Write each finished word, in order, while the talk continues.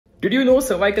Did you know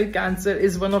cervical cancer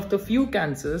is one of the few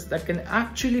cancers that can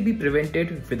actually be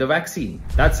prevented with a vaccine?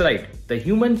 That's right, the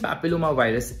human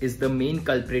papillomavirus is the main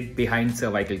culprit behind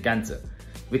cervical cancer,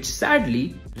 which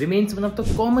sadly remains one of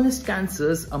the commonest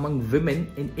cancers among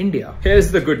women in India.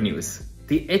 Here's the good news.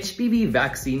 The HPV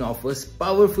vaccine offers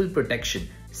powerful protection,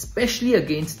 especially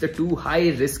against the two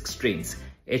high-risk strains,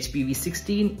 HPV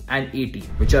 16 and 18,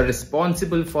 which are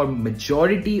responsible for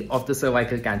majority of the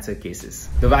cervical cancer cases.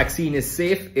 The vaccine is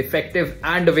safe, effective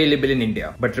and available in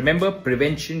India. But remember,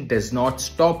 prevention does not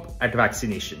stop at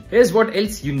vaccination. Here's what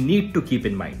else you need to keep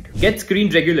in mind. Get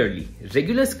screened regularly.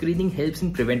 Regular screening helps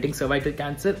in preventing cervical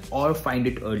cancer or find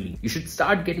it early. You should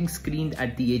start getting screened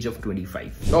at the age of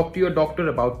 25. Talk to your doctor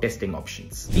about testing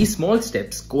options. These small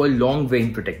steps go a long way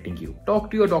in protecting you.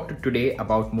 Talk to your doctor today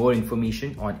about more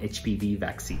information on HPV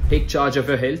vaccine. Take charge of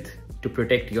your health to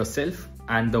protect yourself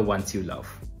and the ones you love.